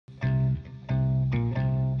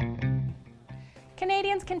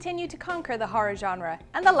Canadians continue to conquer the horror genre,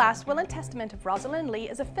 and The Last Will and Testament of Rosalind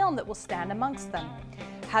Leigh is a film that will stand amongst them.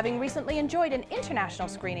 Having recently enjoyed an international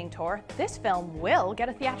screening tour, this film will get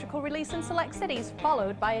a theatrical release in select cities,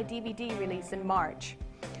 followed by a DVD release in March.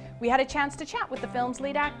 We had a chance to chat with the film's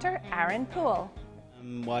lead actor, Aaron Poole.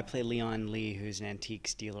 Well, I play Leon Lee, who's an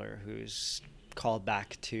antiques dealer who's called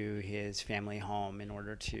back to his family home in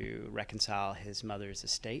order to reconcile his mother's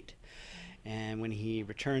estate. And when he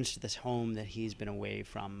returns to this home that he's been away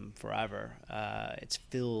from forever, it's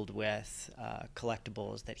filled with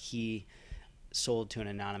collectibles that he sold to an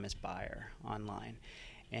anonymous buyer online.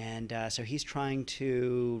 And so he's trying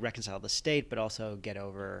to reconcile the estate, but also get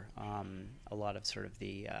over a lot of sort of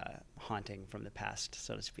the haunting from the past,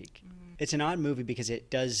 so to speak. It's an odd movie because it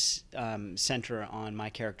does center on my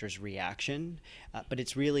character's reaction, but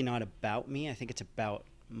it's really not about me. I think it's about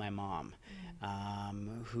my mom,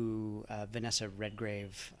 who Vanessa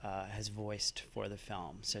Redgrave has voiced for the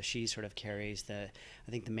film. So she sort of carries I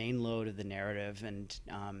think the main load of the narrative, and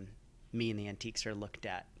me and the antiques are looked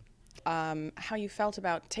at. How you felt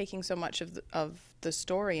about taking so much of the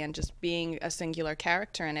story and just being a singular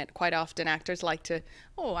character in it. Quite often actors like to,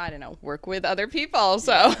 work with other people.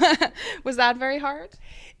 So was that very hard?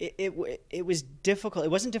 It was difficult.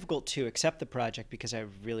 It wasn't difficult to accept the project because I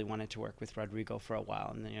really wanted to work with Rodrigo for a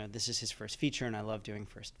while. And this is his first feature, and I love doing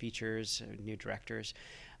first features, new directors.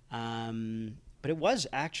 But it was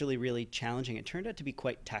actually really challenging. It turned out to be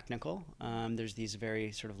quite technical. There's these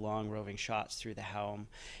very sort of long roving shots through the home.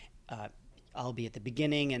 I'll be at the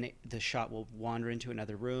beginning, and the shot will wander into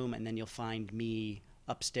another room, and then you'll find me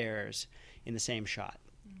upstairs in the same shot.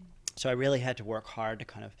 So I really had to work hard to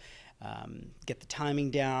kind of get the timing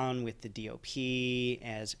down with the DOP,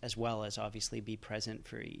 as well as obviously be present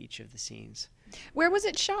for each of the scenes. Where was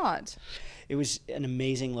it shot? It was an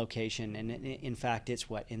amazing location, and in fact, it's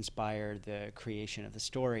what inspired the creation of the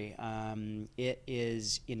story. It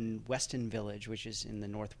is in Weston Village, which is in the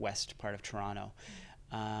northwest part of Toronto.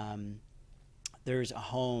 There's a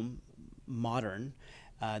home, modern,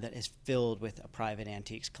 that is filled with a private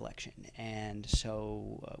antiques collection. And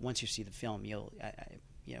so once you see the film,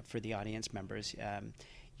 for the audience members,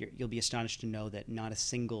 you'll be astonished to know that not a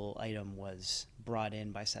single item was brought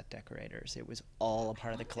in by set decorators. It was all a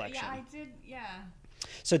part of the collection. Yeah, I did, yeah.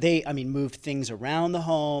 So they, moved things around the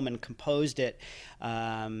home and composed it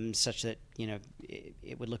such that,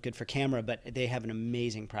 it would look good for camera, but they have an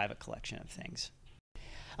amazing private collection of things.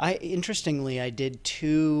 Interestingly, I did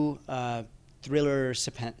two thriller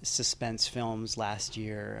suspense films last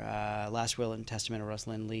year, Last Will and Testament of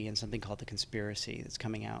Rosalind Leigh, and something called The Conspiracy that's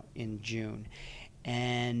coming out in June.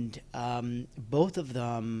 And both of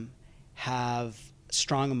them have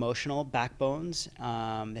strong emotional backbones.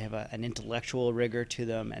 They have an intellectual rigor to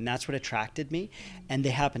them, and that's what attracted me, and they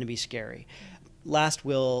happen to be scary. Last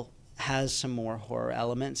Will has some more horror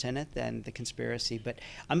elements in it than The Conspiracy, but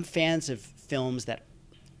I'm fans of films that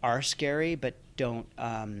are scary but don't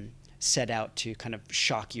set out to kind of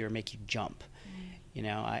shock you or make you jump.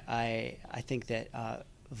 I think that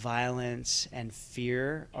violence and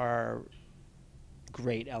fear are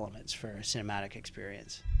great elements for a cinematic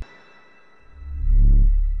experience.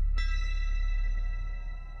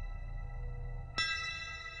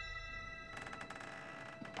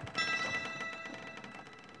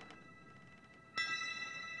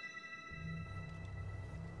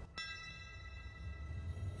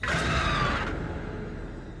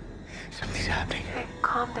 Something's happening. Hey,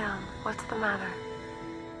 calm down. What's the matter?